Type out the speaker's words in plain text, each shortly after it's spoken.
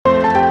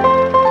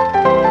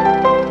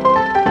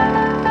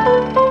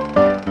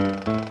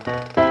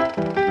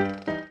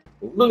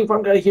Lily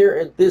Farm Guy here,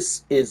 and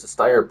this is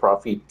Steyr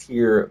Profi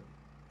Tier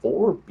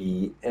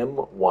 4B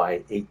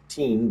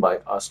MY18 by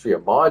Austria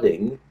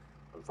Modding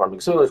on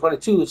Farming Simulator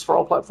 22. It's for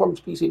all platforms,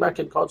 PC, Mac,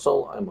 and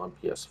console. I'm on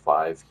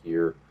PS5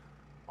 here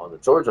on the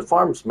Georgia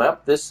Farms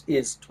map. This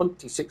is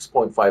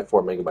 26.54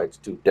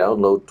 megabytes to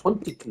download.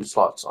 22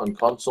 slots on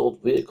console,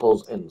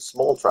 vehicles, and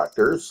small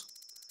tractors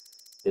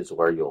is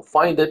where you'll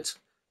find it.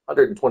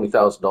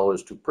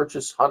 $120,000 to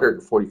purchase,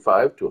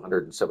 145 to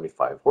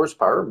 175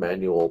 horsepower,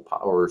 manual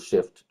power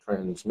shift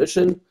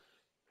transmission,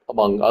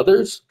 among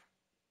others.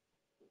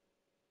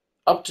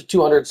 Up to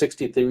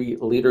 263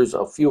 liters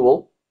of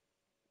fuel,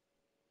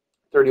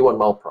 31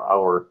 mile per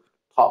hour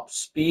top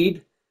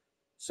speed,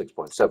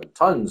 6.7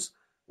 tons.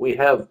 We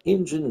have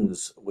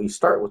engines. We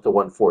start with the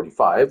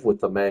 145 with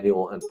the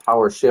manual and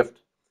power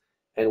shift,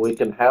 and we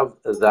can have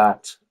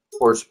that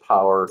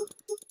horsepower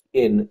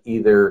in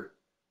either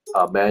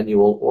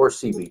manual or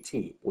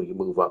CVT. We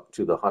move up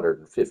to the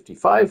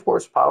 155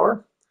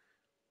 horsepower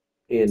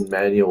in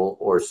manual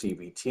or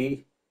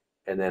CVT,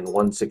 and then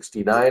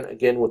 169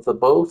 again with the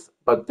both.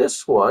 But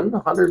this one,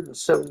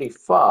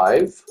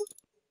 175,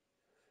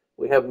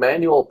 we have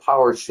manual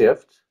power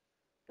shift.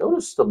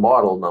 Notice the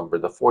model number,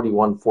 the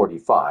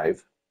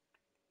 4145.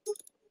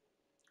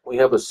 We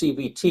have a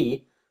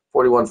CVT,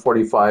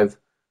 4145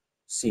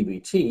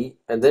 CVT,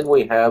 and then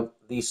we have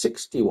the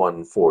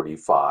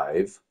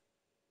 6145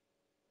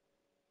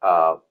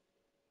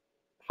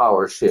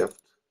 power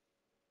shift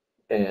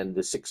and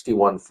the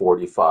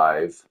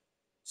 6145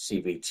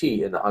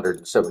 CVT in the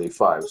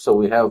 175. So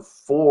we have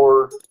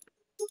four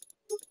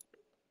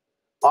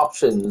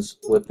options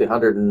with the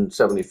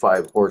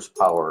 175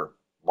 horsepower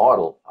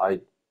model.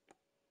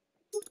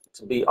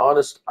 To be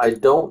honest, I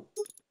don't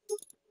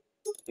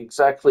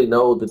exactly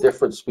know the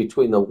difference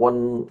between the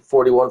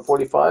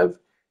 4145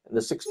 and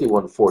the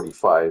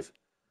 6145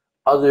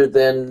 other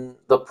than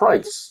the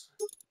price.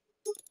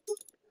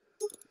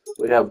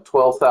 We have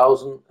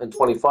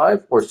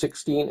 12,025 or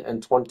 16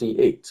 and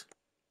 28.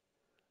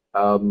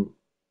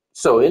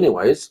 So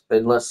anyways,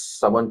 unless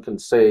someone can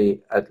say,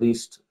 at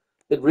least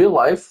in real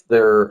life,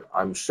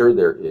 I'm sure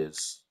there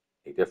is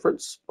a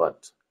difference,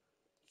 but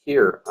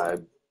here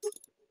I'm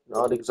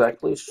not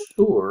exactly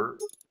sure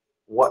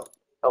what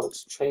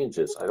else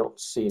changes. I don't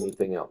see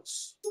anything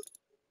else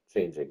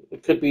changing.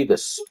 It could be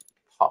this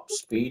top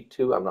speed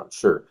too, I'm not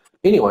sure.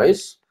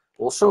 Anyways,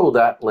 we'll show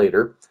that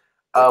later.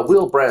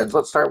 Wheel brands,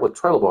 let's start with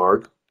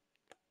Trelleborg.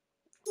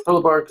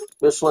 Trelleborg,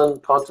 Michelin,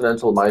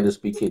 Continental, Midas,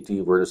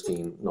 BKT,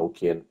 Vredestein,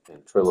 Nokian,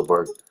 and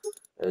Trelleborg.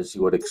 As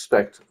you would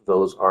expect,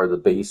 those are the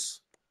base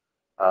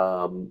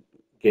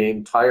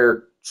game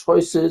tire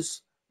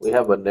choices. We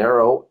have a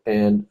narrow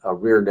and a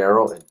rear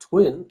narrow and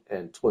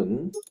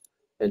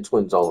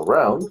twins all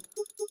around.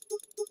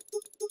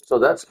 So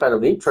that's kind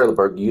of neat.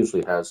 Trelleborg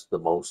usually has the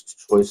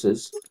most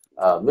choices.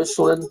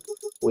 Michelin,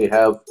 we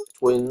have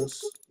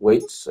twins,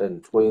 weights,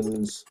 and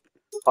twins.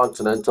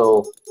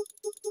 Continental,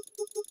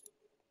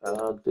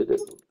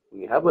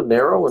 we have a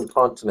narrow and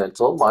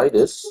Continental.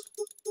 Midas,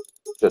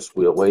 just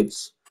wheel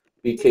weights.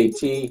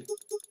 BKT,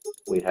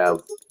 we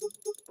have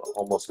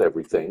almost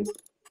everything.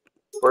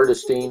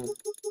 Vredestein,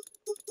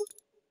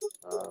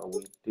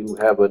 we do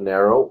have a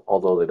narrow,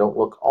 although they don't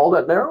look all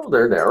that narrow,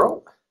 they're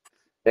narrow.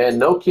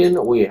 And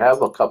Nokian, we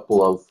have a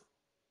couple of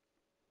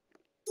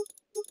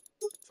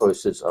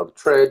choices of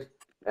tread,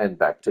 and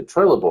back to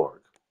Trelleborg.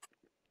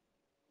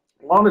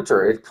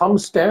 Monitor, it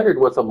comes standard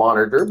with a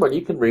monitor, but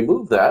you can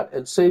remove that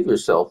and save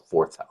yourself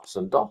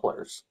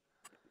 $4,000.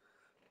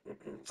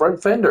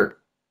 Front fender,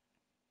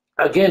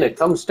 again, it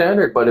comes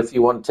standard, but if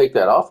you want to take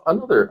that off,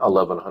 another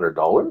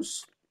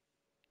 $1,100.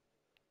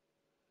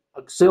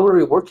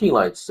 Auxiliary working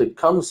lights, it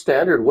comes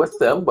standard with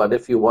them, but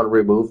if you want to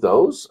remove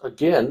those,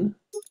 again,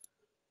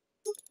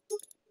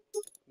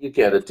 you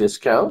get a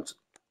discount.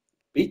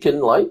 Beacon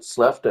lights,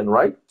 left and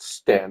right,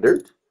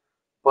 standard.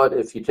 But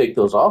if you take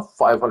those off,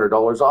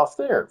 $500 off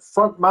there.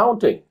 Front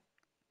mounting.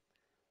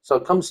 So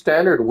it comes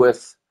standard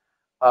with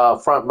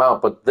front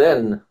mount, but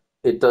then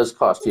it does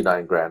cost you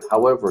 $9 grand.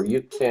 However,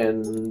 you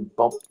can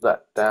bump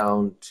that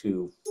down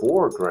to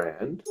 $4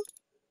 grand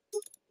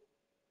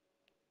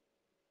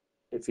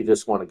if you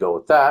just want to go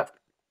with that.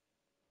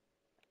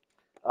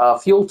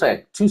 Fuel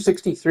tank,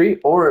 263,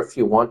 or if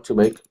you want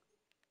to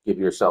give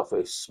yourself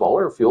a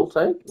smaller fuel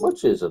tank,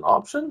 which is an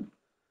option.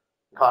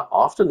 Not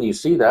often you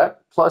see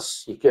that,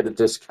 plus you get a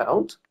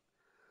discount.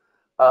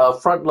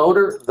 Front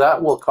loader, that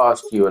will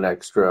cost you an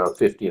extra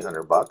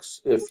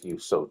 $1,500 if you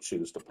so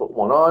choose to put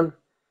one on.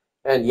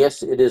 And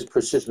yes, it is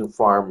precision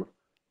farming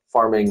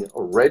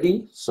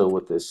ready. So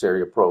with this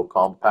Steyr Pro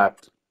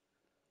compact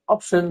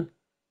option,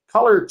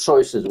 color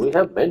choices, we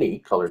have many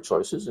color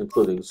choices,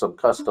 including some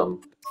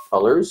custom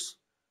colors,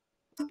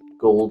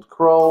 gold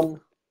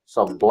chrome,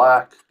 some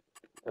black.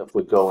 If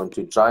we go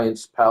into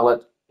Giants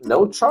palette,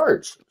 no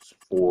charge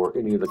for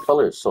any of the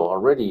colors. So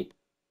already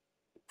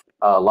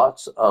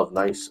lots of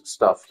nice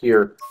stuff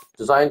here.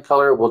 Design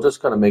color, we're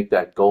just going to make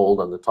that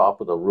gold on the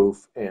top of the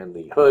roof and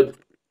the hood.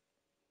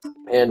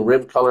 And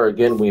rim color,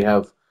 again, we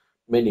have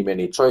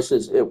many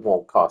choices. It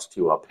won't cost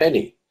you a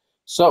penny.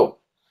 So,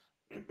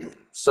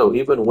 so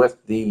even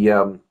with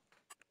the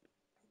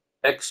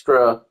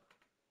extra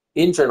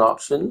engine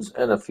options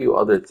and a few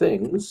other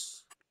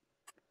things,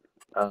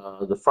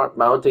 the front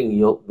mounting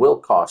will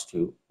cost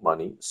you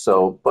money.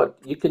 So, but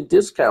you can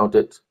discount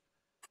it.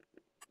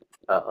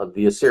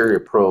 The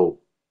Steyr Pro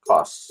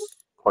costs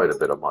quite a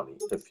bit of money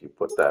if you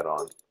put that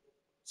on.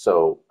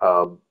 So,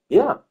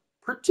 yeah,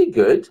 pretty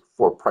good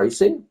for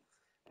pricing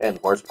and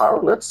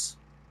horsepower. Let's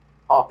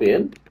hop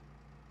in,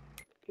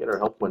 get our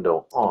help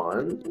window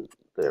on.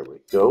 There we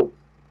go.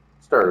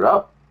 Start it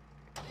up.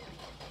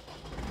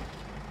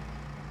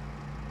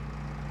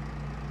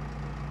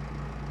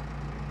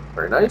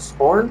 Very nice.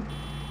 Horn.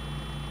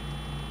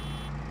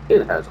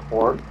 It has a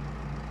horn.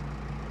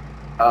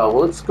 Well,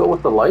 let's go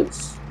with the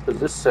lights, because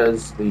this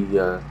says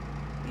the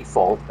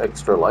default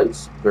extra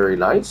lights. Very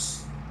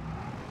nice.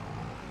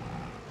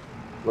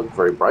 Look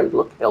very bright.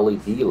 Look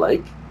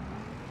LED-like.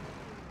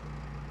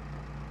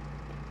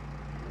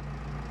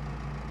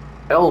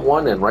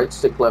 L1 and right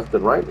stick left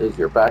and right is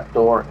your back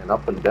door, and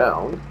up and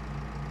down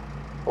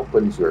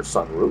opens your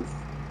sunroof.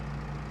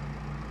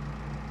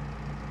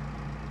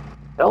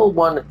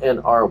 L1 and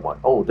R1.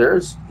 Oh,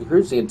 here's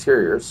the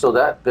interior. So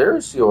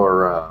there's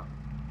your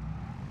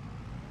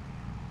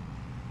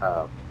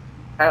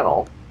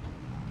panel,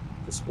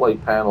 display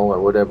panel or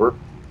whatever.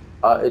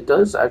 It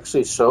does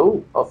actually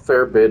show a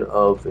fair bit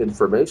of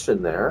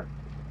information there.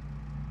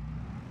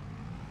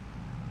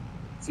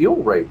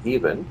 Fuel rate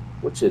even,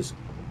 which is,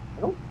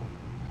 I don't,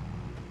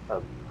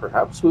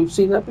 perhaps we've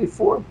seen that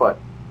before, but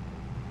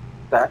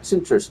that's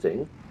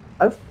interesting.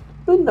 I've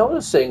been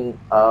noticing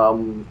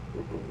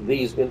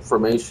these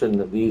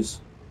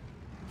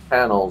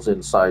panels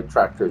inside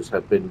tractors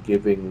have been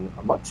giving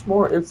much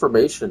more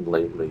information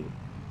lately.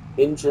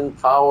 Engine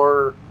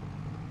power,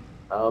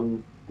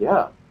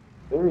 yeah,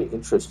 very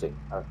interesting.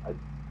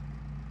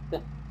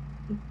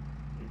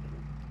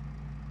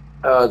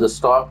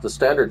 The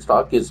standard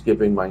stock is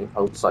giving my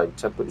outside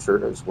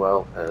temperature as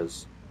well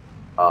as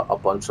a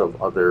bunch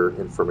of other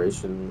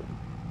information.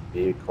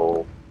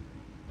 Vehicle,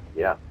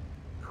 yeah,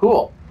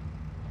 cool.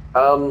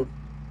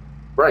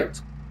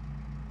 Right.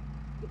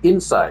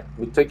 Inside,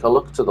 we take a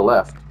look to the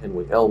left, and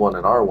with L1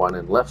 and R1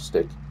 and left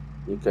stick,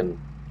 you can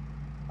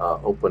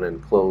open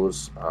and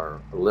close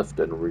or lift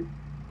and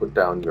put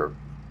down your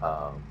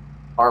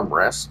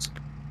armrest,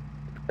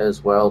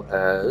 as well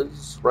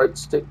as right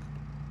stick,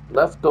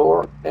 left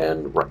door,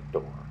 and right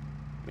door.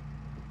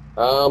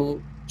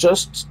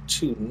 Just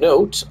to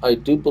note, I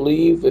do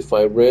believe, if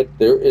I read,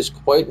 there is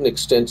quite an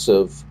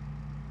extensive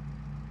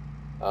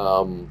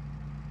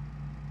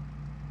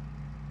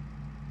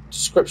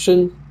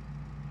description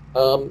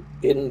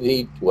in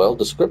the,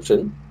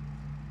 description.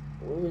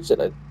 Where is it?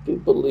 I do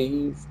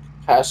believe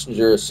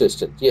passenger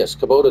assistant. Yes,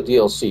 Kubota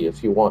DLC.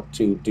 If you want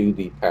to do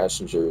the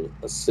passenger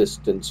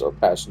assistance or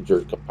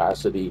passenger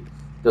capacity,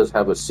 it does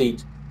have a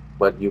seat,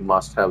 but you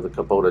must have the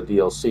Kubota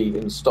DLC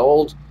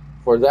installed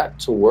for that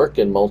to work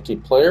in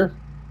multiplayer.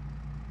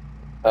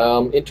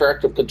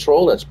 Interactive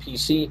control, that's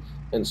PC,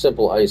 and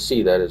simple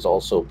IC, that is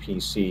also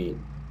PC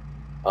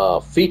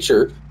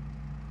featured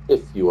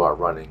if you are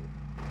running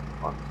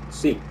on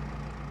PC.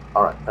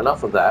 All right,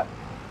 enough of that.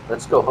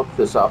 Let's go hook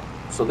this up.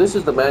 So this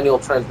is the manual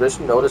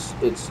transmission. Notice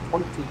it's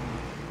 20,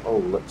 oh,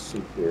 let's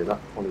see here,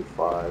 not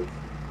 25.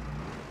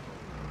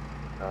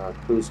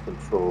 Cruise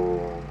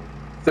control,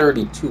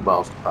 32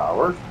 miles per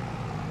hour.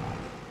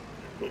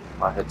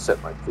 I had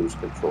set my cruise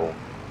control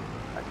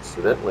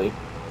accidentally.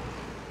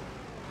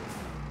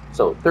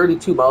 So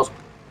 32 miles.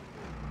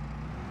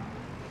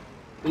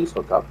 Please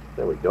hook up.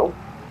 There we go.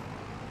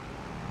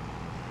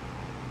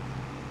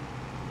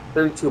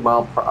 32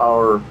 mile per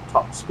hour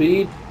top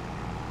speed.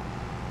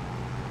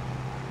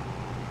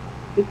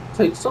 It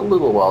takes a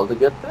little while to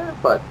get there,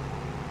 but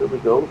there we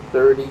go.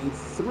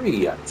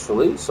 33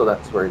 actually, so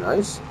that's very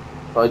nice.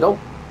 So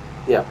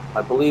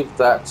I believe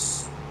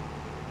that's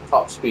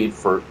top speed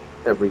for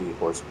every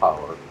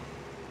horsepower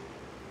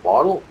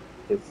model.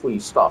 If we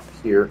stop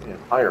here and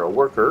hire a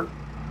worker,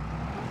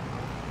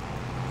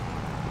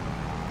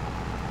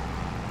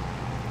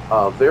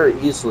 very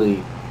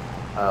easily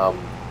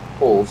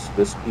pulls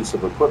this piece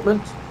of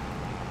equipment.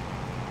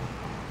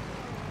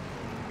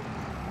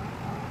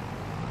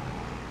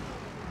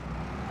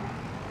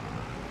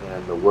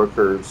 And the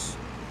workers,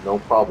 no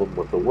problem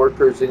with the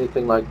workers,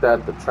 anything like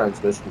that. The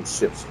transmission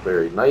shifts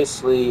very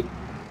nicely,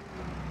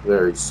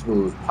 very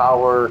smooth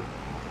power.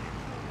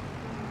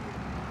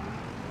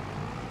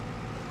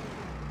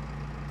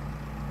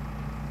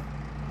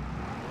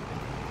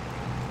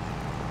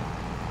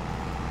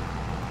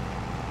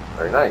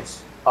 Very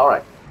nice. All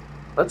right,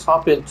 let's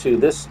hop into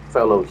this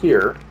fellow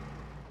here.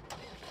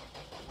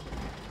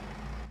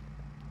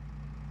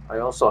 I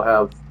also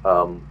have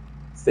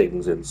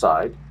things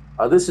inside.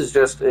 This is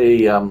just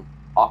a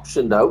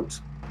optioned out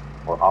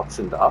or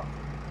optioned up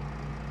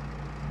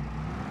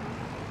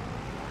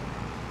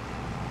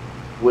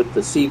with the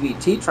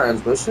CVT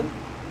transmission,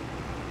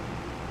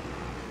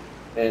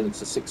 and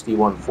it's a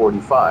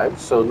 6145,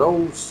 so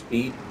no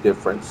speed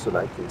difference that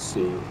I can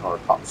see, or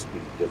top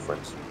speed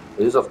difference.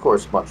 It is, of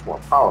course, much more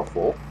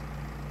powerful.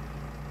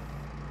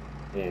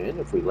 And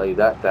if we lay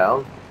that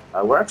down,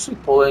 we're actually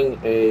pulling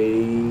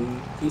a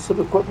piece of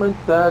equipment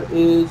that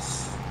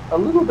is a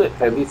little bit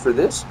heavy for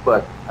this,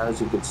 but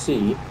as you can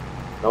see,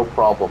 no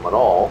problem at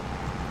all.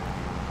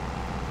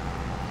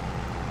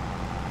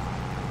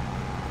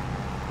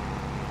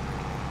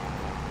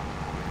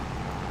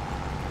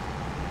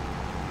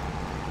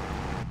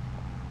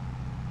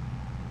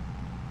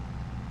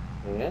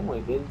 And we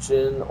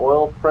engine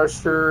oil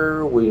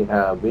pressure, we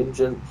have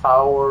engine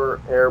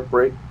power, air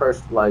brake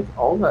pressure, like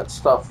all that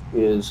stuff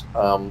is,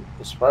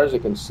 as far as I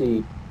can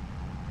see,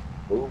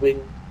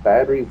 moving,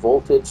 battery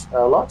voltage,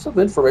 lots of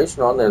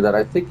information on there that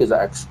I think is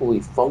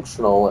actually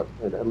functional,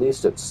 at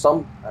least at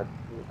some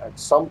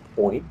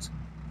point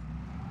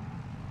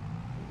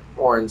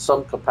or in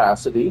some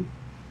capacity.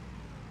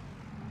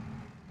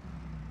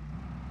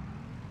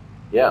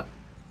 Yeah,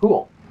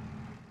 cool,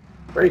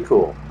 very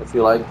cool. If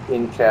you like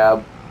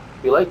in-cab,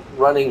 if you like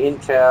running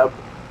in-cab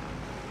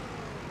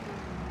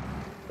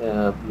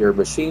your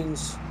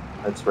machines,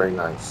 that's very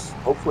nice.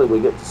 Hopefully we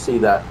get to see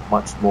that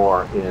much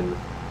more in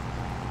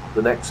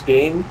the next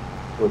game,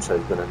 which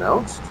has been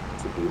announced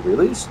to be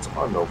released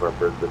on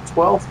November the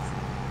 12th.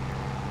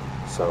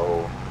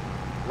 So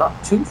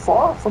not too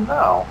far from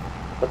now,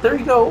 but there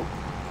you go.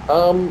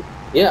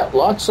 Yeah,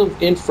 lots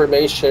of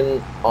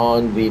information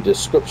on the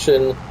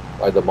description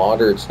by the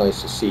modder. It's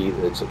nice to see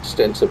it's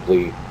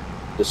extensively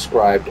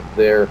described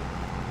there.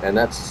 And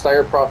that's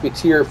Steyr Profi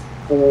Tier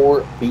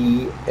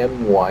 4B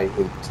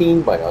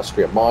MY18 by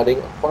Austria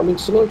Modding on Farming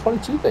Simulator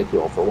 22. Thank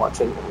you all for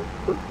watching.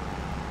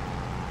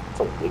 It's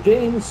only a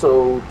game,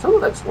 so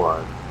till the next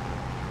one.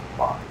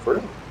 Bye for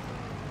now.